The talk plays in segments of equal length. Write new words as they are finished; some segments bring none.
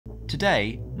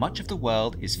Today, much of the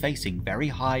world is facing very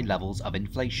high levels of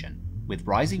inflation, with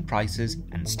rising prices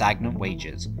and stagnant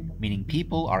wages, meaning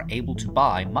people are able to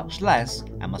buy much less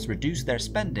and must reduce their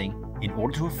spending in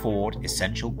order to afford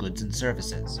essential goods and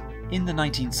services. In the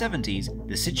 1970s,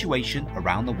 the situation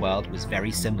around the world was very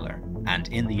similar, and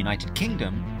in the United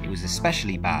Kingdom, it was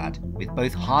especially bad, with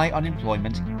both high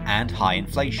unemployment and high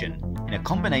inflation, in a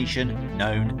combination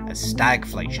known as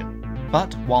stagflation.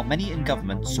 But while many in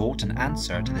government sought an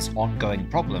answer to this ongoing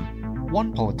problem,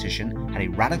 one politician had a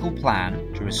radical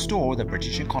plan to restore the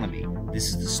British economy. This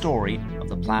is the story of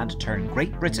the plan to turn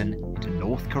Great Britain into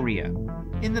North Korea.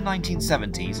 In the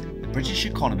 1970s, the British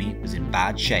economy was in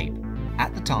bad shape.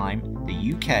 At the time,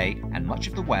 the UK and much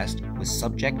of the West was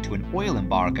subject to an oil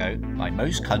embargo by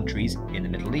most countries in the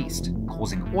Middle East,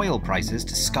 causing oil prices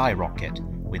to skyrocket,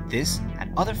 with this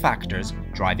and other factors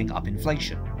driving up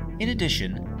inflation. In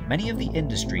addition, many of the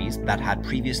industries that had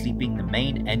previously been the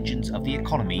main engines of the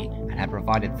economy and had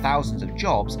provided thousands of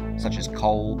jobs, such as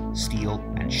coal, steel,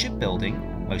 and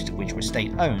shipbuilding, most of which were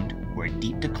state-owned, were in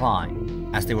deep decline,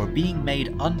 as they were being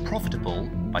made unprofitable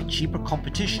by cheaper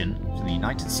competition from the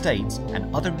United States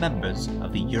and other members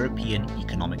of the European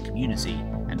Economic Community,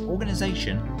 an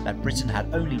organization that Britain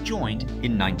had only joined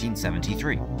in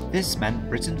 1973. This meant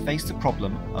Britain faced the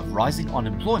problem of rising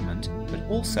unemployment, but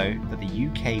also that the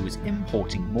UK was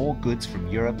importing more goods from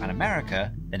Europe and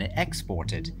America than it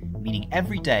exported, meaning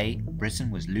every day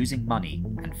Britain was losing money,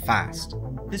 and fast.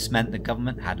 This meant the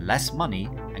government had less money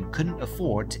and couldn't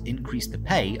afford to increase the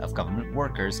pay of government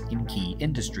workers in key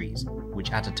industries,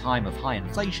 which at a time of high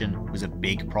inflation was a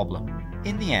big problem.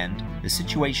 In the end, the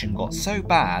situation got so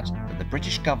bad that the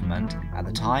British government, at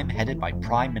the time headed by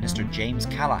Prime Minister James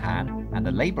Callaghan and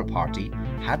the Labour Party,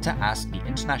 had to ask the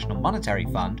International Monetary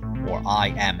Fund, or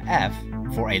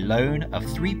IMF, for a loan of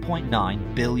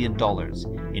 $3.9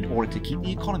 billion in order to keep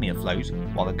the economy afloat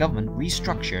while the government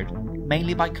restructured,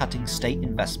 mainly by cutting state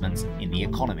investments in the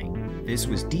economy. This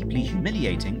was deeply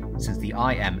humiliating since the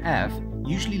IMF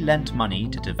usually lent money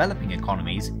to developing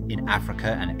economies in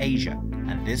Africa and Asia,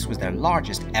 and this was their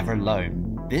largest ever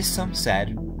loan. This, some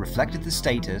said, reflected the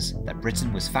status that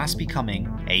Britain was fast becoming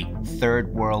a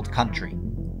third world country.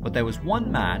 But there was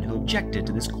one man who objected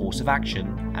to this course of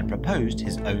action and proposed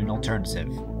his own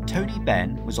alternative. Tony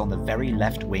Benn was on the very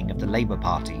left wing of the Labour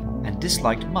Party and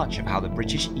disliked much of how the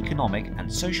British economic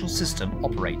and social system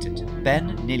operated.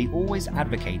 Benn nearly always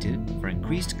advocated for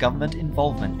increased government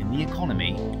involvement in the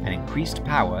economy and increased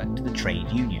power to the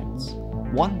trade unions.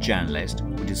 One journalist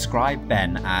would describe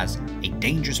Benn as a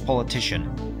dangerous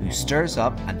politician who stirs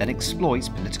up and then exploits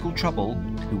political trouble,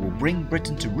 who will bring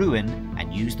Britain to ruin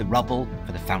and use the rubble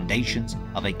for the foundations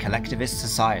of a collectivist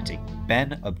society.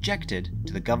 Benn objected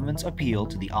to the government's appeal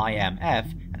to the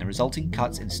IMF and the resulting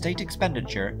cuts in state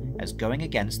expenditure as going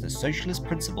against the socialist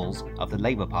principles of the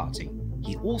Labour Party.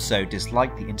 He also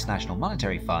disliked the International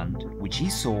Monetary Fund, which he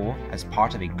saw as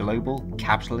part of a global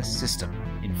capitalist system.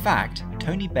 In fact,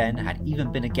 Tony Benn had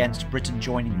even been against Britain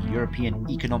joining the European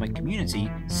Economic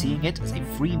Community, seeing it as a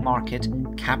free market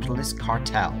capitalist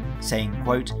cartel, saying,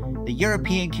 quote, "The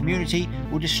European Community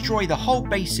will destroy the whole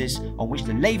basis on which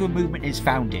the Labour movement is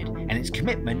founded and its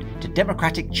commitment to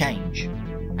democratic change."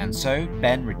 And so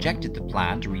Benn rejected the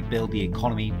plan to rebuild the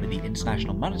economy with the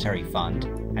International Monetary Fund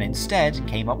and instead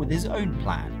came up with his own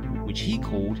plan, which he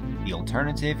called the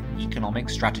Alternative Economic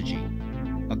Strategy.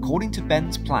 According to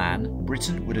Benn's plan,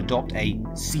 Britain would adopt a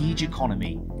siege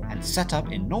economy and set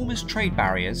up enormous trade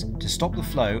barriers to stop the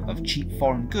flow of cheap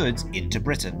foreign goods into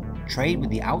Britain. Trade with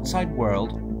the outside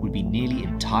world would be nearly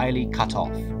entirely cut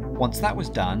off. Once that was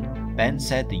done, Benn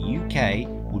said the UK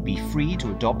would be free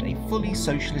to adopt a fully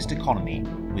socialist economy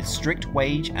with strict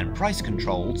wage and price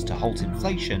controls to halt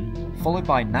inflation, followed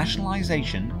by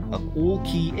nationalisation of all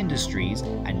key industries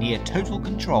and near total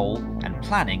control and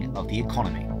planning of the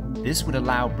economy. This would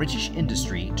allow British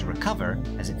industry to recover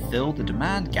as it filled the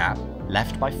demand gap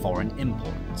left by foreign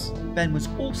imports. Benn was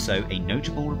also a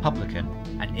notable Republican,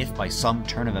 and if by some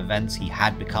turn of events he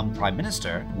had become Prime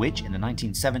Minister, which in the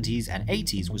 1970s and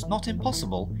 80s was not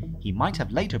impossible, he might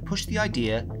have later pushed the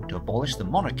idea to abolish the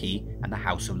monarchy and the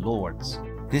House of Lords.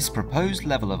 This proposed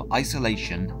level of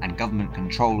isolation and government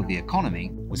control of the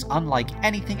economy was unlike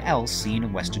anything else seen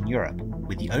in Western Europe,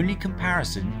 with the only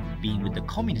comparison being with the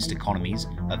communist economies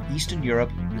of Eastern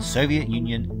Europe, the Soviet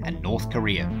Union, and North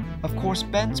Korea. Of course,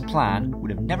 Benn's plan would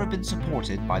have never been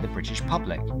supported by the British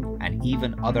public, and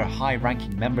even other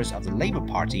high-ranking members of the Labour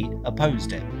Party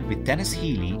opposed it, with Denis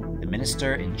Healey, the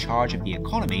minister in charge of the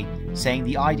economy, saying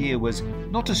the idea was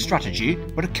not a strategy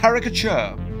but a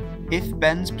caricature. If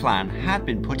Benn's plan had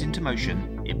been put into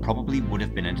motion, it probably would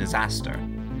have been a disaster.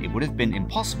 It it would have been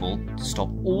impossible to stop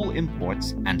all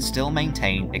imports and still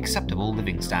maintain acceptable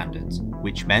living standards,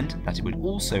 which meant that it would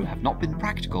also have not been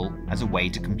practical as a way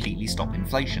to completely stop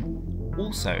inflation.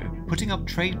 Also, putting up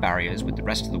trade barriers with the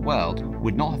rest of the world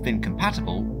would not have been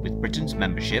compatible with Britain's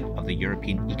membership of the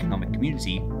European Economic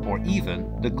Community or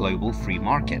even the global free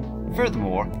market.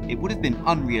 Furthermore, it would have been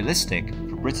unrealistic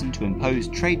for Britain to impose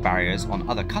trade barriers on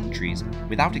other countries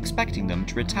without expecting them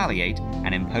to retaliate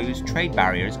and impose trade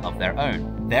barriers of their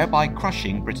own, thereby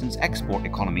crushing Britain's export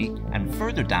economy and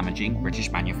further damaging British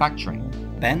manufacturing.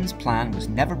 Benn's plan was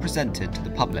never presented to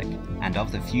the public, and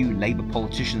of the few Labour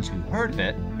politicians who heard of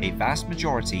it, a vast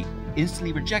majority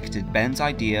instantly rejected Benn's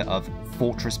idea of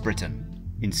Fortress Britain.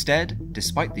 Instead,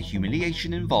 despite the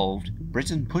humiliation involved,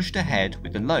 Britain pushed ahead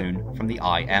with a loan from the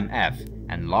IMF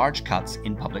and large cuts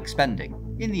in public spending.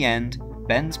 In the end,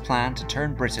 Benn's plan to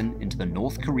turn Britain into the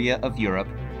North Korea of Europe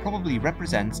probably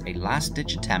represents a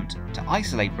last-ditch attempt to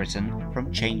isolate Britain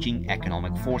from changing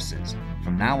economic forces.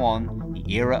 From now on,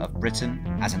 the era of Britain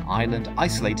as an island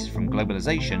isolated from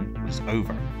globalization was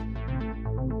over.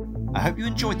 I hope you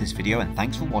enjoyed this video and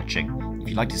thanks for watching. If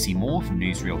you'd like to see more from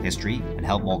Newsreel History and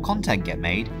help more content get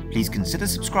made, please consider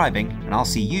subscribing and I'll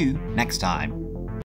see you next time.